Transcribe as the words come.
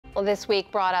Well, this week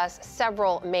brought us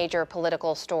several major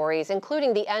political stories,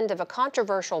 including the end of a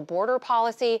controversial border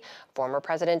policy, former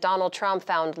President Donald Trump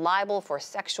found liable for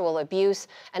sexual abuse,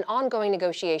 and ongoing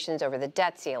negotiations over the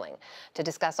debt ceiling. To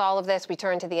discuss all of this, we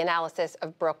turn to the analysis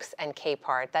of Brooks and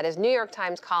Capehart. That is New York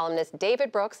Times columnist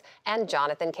David Brooks and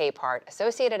Jonathan Capehart,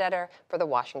 associate editor for The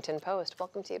Washington Post.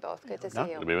 Welcome to you both. Good to see you.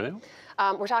 Good to be with you.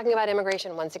 We're talking about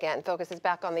immigration once again. Focus is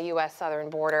back on the U.S. southern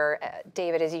border.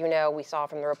 David, as you know, we saw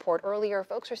from the report earlier,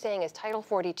 folks are saying as Title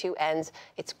 42 ends,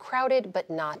 it's crowded but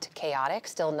not chaotic.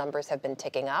 Still, numbers have been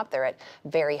ticking up. They're at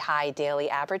very high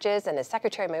daily averages. And as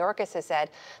Secretary Mayorkas has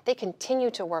said, they continue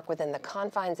to work within the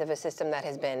confines of a system that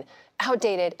has been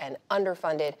outdated and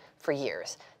underfunded for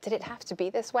years. Did it have to be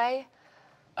this way?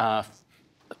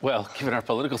 Well, given our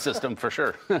political system, for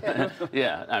sure.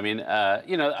 Yeah, I mean,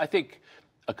 I think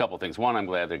a couple things. One, I'm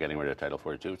glad they're getting rid of Title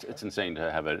 42. It's insane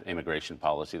to have an immigration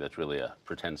policy that's really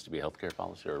pretends to be a healthcare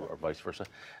policy or vice versa.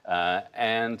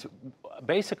 And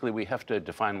basically, we have to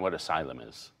define what asylum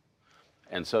is.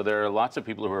 And so there are lots of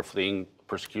people who are fleeing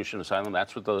persecution, asylum.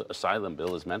 That's what the asylum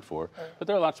bill is meant for. But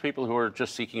there are lots of people who are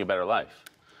just seeking a better life.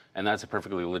 And that's a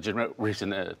perfectly legitimate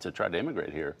reason to try to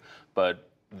immigrate here. But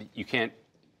you can't.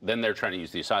 Then they're trying to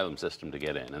use the asylum system to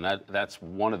get in. And that's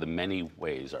one of the many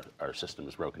ways our system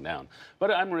is broken down. But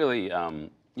I'm really,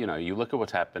 you look at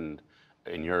what's happened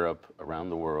in Europe, around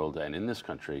the world, and in this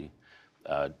country,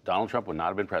 Donald Trump would not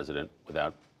have been president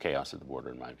without chaos at the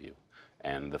border, in my view.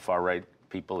 And the far-right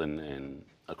people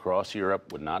across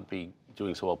Europe would not be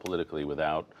doing so well politically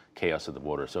without chaos at the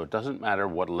border. So it doesn't matter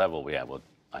what level we have.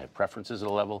 I have preferences at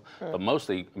a level, but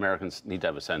mostly Americans need to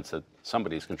have a sense that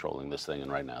somebody's controlling this thing,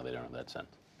 and right now they don't have that sense.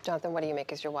 Jonathan, what do you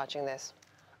make as you're watching this?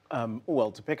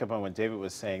 Well, to pick up on what David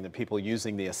was saying, the people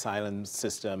using the asylum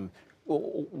system,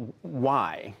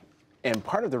 why? And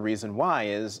part of the reason why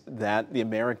is that the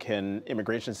American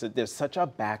immigration system, there's such a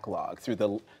backlog through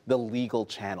the legal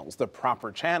channels, the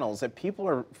proper channels, that people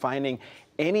are finding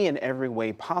any and every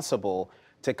way possible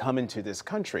to come into this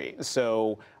country.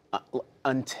 So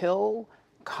until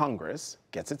Congress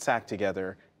gets its act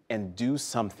together and do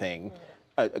something,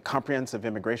 a comprehensive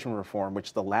immigration reform,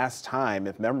 which the last time,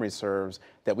 if memory serves,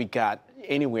 that we got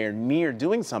anywhere near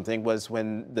doing something was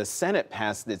when the Senate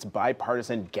passed its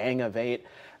bipartisan Gang of Eight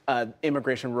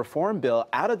immigration reform bill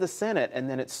out of the Senate, and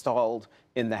then it stalled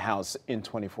in the House in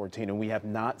 2014. And we have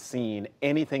not seen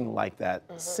anything like that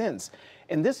since.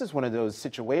 And this is one of those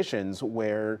situations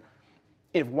where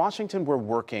if Washington were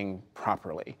working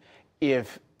properly,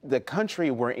 if the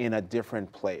country were in a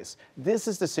different place, this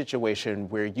is the situation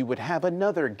where you would have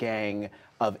another gang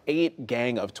of 8,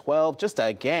 gang of 12, just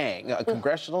a gang, a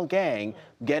congressional gang,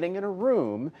 getting in a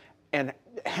room and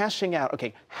hashing out,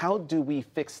 okay, how do we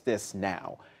fix this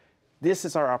now? This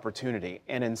is our opportunity.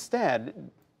 And instead,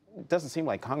 it doesn't seem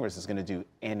like Congress is going to do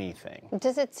anything.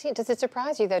 Does it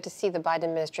surprise you, though, to see the Biden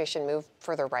administration move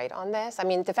further right on this? I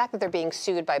mean, the fact that they're being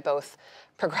sued by both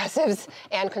progressives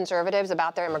and conservatives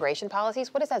about their immigration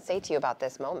policies, what does that say to you about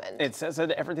this moment? It says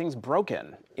that everything's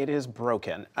broken. It is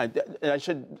broken. I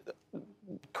should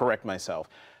correct myself.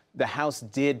 The House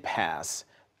did pass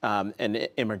an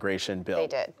immigration bill. They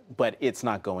did. But it's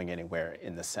not going anywhere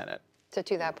in the Senate. So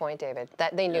to that point, David,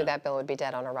 that they knew that bill would be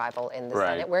dead on arrival in the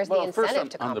Senate. Where's the incentive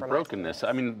to compromise? On the brokenness,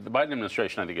 I mean, the Biden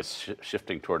administration, I think, is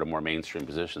shifting toward a more mainstream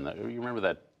position. You remember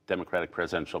that Democratic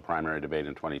presidential primary debate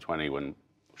in 2020 when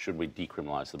should we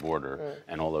decriminalize the border,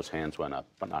 and all those hands went up,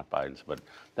 but not Biden's. But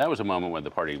that was a moment when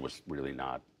the party was really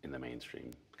not in the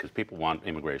mainstream, because people want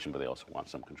immigration, but they also want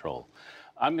some control.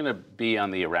 I'm going to be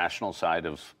on the irrational side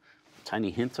of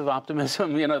tiny hints of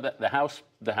optimism. You know, the House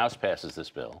passes this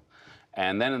bill.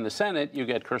 And then in the Senate, you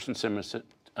get Kirsten Sinema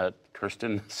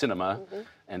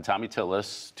and Tommy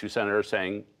Tillis, 2 senators,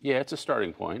 saying, yeah, it's a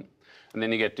starting point. And then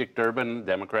you get Dick Durbin,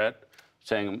 Democrat,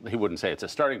 saying, he wouldn't say it's a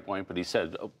starting point, but he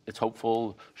said, oh, it's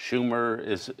hopeful. Schumer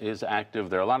is active.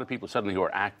 There are a lot of people suddenly who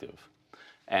are active.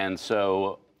 And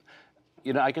so,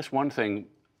 I guess one thing,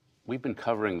 we've been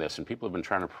covering this, and people have been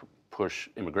trying to push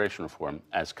immigration reform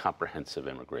as comprehensive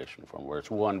immigration reform, where it's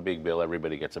one big bill,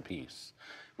 everybody gets a piece.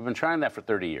 We've been trying that for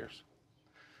 30 years.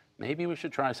 Maybe we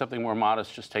should try something more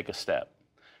modest, just take a step.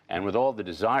 And with all the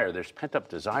desire, there's pent-up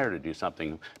desire to do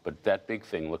something, but that big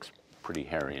thing looks pretty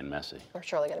hairy and messy. We're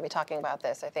surely going to be talking about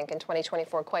this, I think, in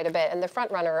 2024 quite a bit. And the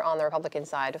front runner on the Republican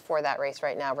side for that race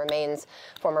right now remains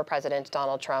former President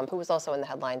Donald Trump, who was also in the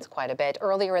headlines quite a bit.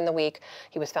 Earlier in the week,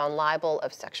 he was found liable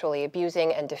of sexually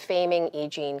abusing and defaming E.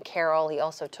 Jean Carroll. He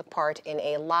also took part in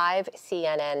a live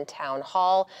CNN town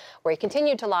hall where he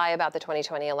continued to lie about the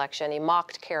 2020 election. He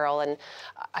mocked Carroll, and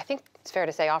I think it's fair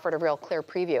to say, offered a real clear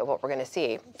preview of what we're going to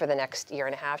see for the next year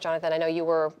and a half. Jonathan, I know you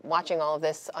were watching all of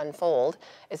this unfold.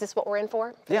 Is this what we're in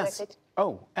for the Yes. next 18?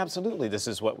 Oh, absolutely. This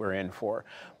is what we're in for.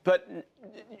 But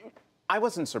I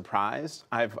wasn't surprised.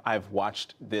 I've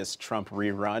watched this Trump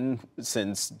rerun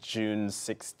since June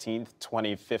 16th,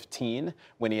 2015,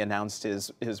 when he announced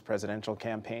his presidential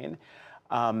campaign.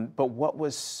 But what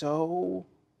was so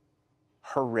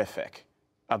horrific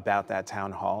about that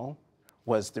town hall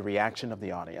was the reaction of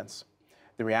the audience.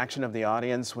 The reaction of the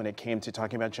audience when it came to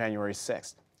talking about January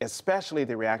 6th, especially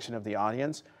the reaction of the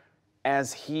audience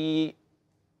as he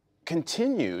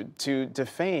continued to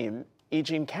defame E.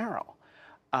 Jean Carroll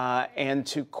and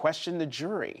to question the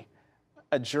jury,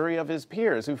 a jury of his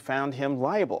peers who found him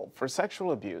liable for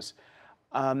sexual abuse.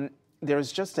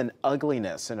 There's just an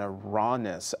ugliness and a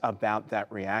rawness about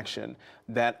that reaction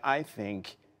that I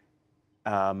think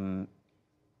probably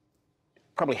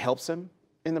helps him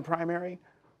in the primary,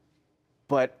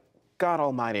 but God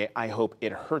Almighty, I hope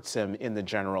it hurts him in the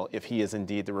general if he is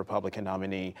indeed the Republican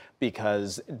nominee,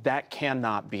 because that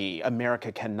cannot be,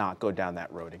 America cannot go down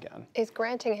that road again. Is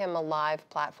granting him a live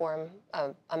platform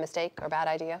a mistake or a bad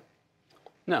idea?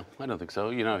 No, I don't think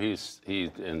so. You know, he's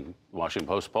in Washington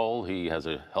Post poll. He has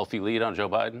a healthy lead on Joe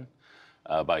Biden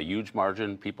by a huge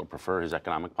margin. People prefer his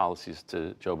economic policies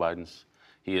to Joe Biden's.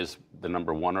 He is the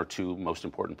number 1 or 2 most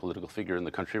important political figure in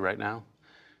the country right now.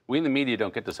 We in the media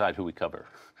don't get to decide who we cover.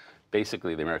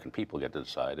 Basically, the American people get to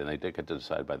decide, and they get to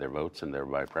decide by their votes and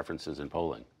by preferences in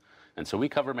polling. And so we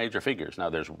cover major figures. Now,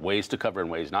 there's ways to cover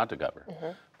and ways not to cover.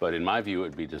 But in my view, it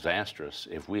would be disastrous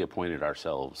if we appointed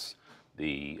ourselves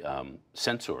the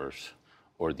censors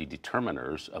or the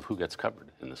determiners of who gets covered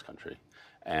in this country.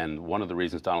 And one of the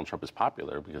reasons Donald Trump is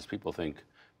popular, because people think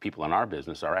people in our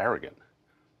business are arrogant.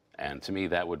 And to me,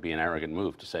 that would be an arrogant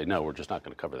move to say, no, we're just not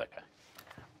going to cover that guy.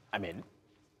 I mean,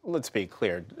 let's be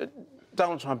clear.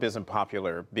 Donald Trump isn't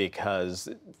popular because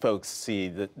folks see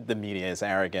the media as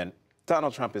arrogant.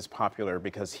 Donald Trump is popular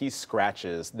because he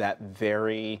scratches that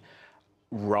very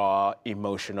raw,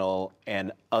 emotional,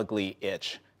 and ugly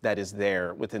itch that is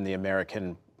there within the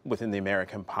American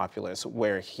populace,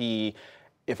 where he,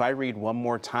 if I read one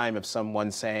more time of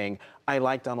someone saying, I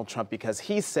like Donald Trump because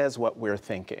he says what we're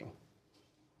thinking,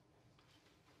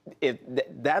 if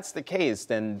that's the case,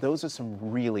 then those are some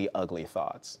really ugly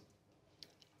thoughts.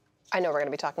 I know we're going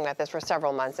to be talking about this for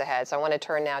several months ahead, so I want to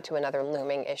turn now to another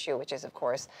looming issue, which is, of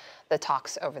course, the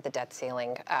talks over the debt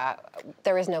ceiling.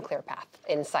 There is no clear path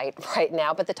in sight right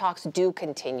now, but the talks do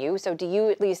continue. So do you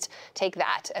at least take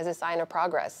that as a sign of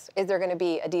progress? Is there going to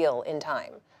be a deal in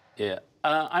time? Yeah,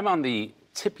 I'm on the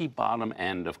tippy bottom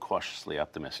end of cautiously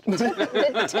optimistic.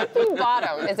 The tippy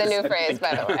bottom is a new phrase,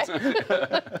 by the way.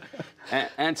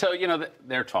 And so, you know,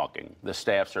 they're talking. The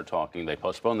staffs are talking. They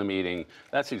postponed the meeting.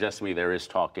 That suggests to me there is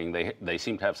talking. They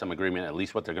seem to have some agreement, at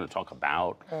least what they're going to talk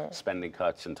about, spending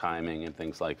cuts and timing and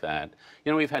things like that.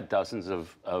 You know, we've had dozens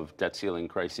of debt ceiling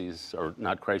crises, or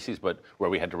not crises, but where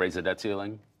we had to raise the debt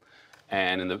ceiling.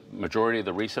 And in the majority of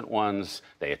the recent ones,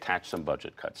 they attached some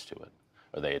budget cuts to it,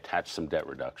 or they attached some debt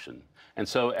reduction. And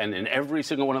so, and in every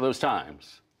single one of those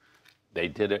times, they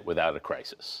did it without a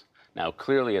crisis. Now,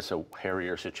 clearly, it's a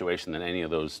hairier situation than any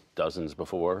of those dozens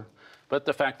before. But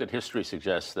the fact that history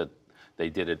suggests that they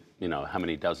did it, you know, how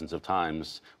many dozens of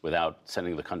times without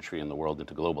sending the country and the world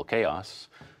into global chaos,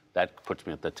 that puts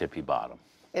me at the tippy bottom.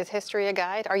 Is history a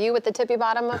guide? Are you at the tippy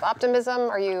bottom of optimism?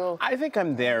 Are you? I think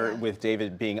I'm there with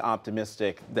David, being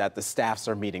optimistic that the staffs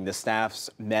are meeting. The staffs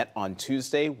met on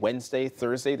Tuesday, Wednesday,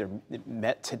 Thursday. They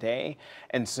met today.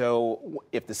 And so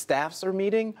if the staffs are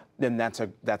meeting, then that's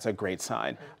a great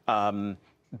sign.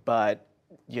 But,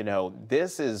 you know,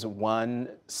 this is one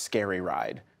scary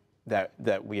ride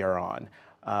that we are on.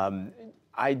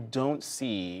 I don't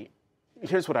see,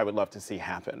 here's what I would love to see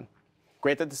happen.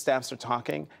 Great that the staffs are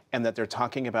talking and that they're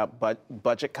talking about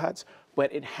budget cuts,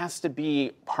 but it has to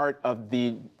be part of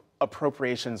the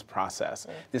appropriations process.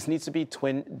 This needs to be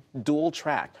dual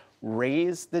track.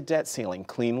 Raise the debt ceiling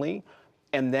cleanly,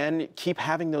 and then keep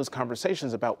having those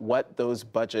conversations about what those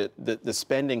the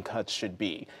spending cuts should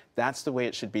be. That's the way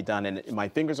it should be done. And my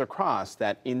fingers are crossed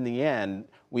that in the end,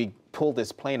 we pull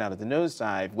this plane out of the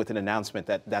nosedive with an announcement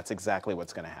that that's exactly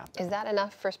what's going to happen. Is that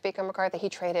enough for Speaker McCarthy? He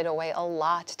traded away a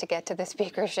lot to get to the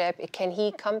speakership. Can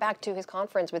he come back to his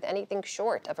conference with anything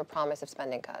short of a promise of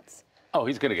spending cuts? Oh,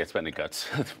 he's going to get spending cuts.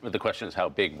 But the question is, how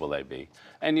big will they be?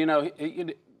 And, you know,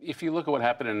 if you look at what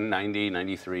happened in 90,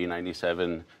 93,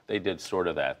 97, they did sort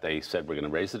of that. They said, we're going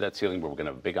to raise the debt ceiling, but we're going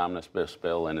to have a big omnibus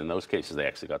bill. And in those cases, they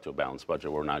actually got to a balanced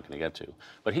budget we're not going to get to.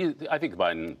 But I think the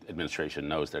Biden administration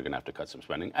knows they're going to have to cut some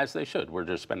spending, as they should. We're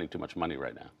just spending too much money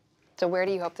right now. So where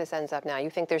do you hope this ends up now? You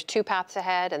think there's two paths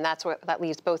ahead, and that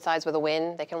leaves both sides with a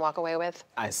win they can walk away with?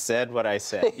 I said what I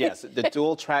said. Yes, the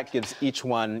dual track gives each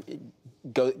one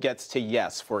gets to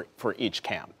yes for each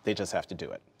camp. They just have to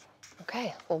do it.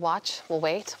 Okay, we'll watch, we'll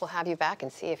wait, we'll have you back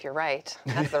and see if you're right.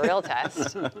 That's the real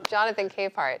test. Jonathan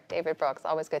Capehart, David Brooks,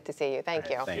 always good to see you.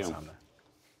 Thank you. Thanks, Amna.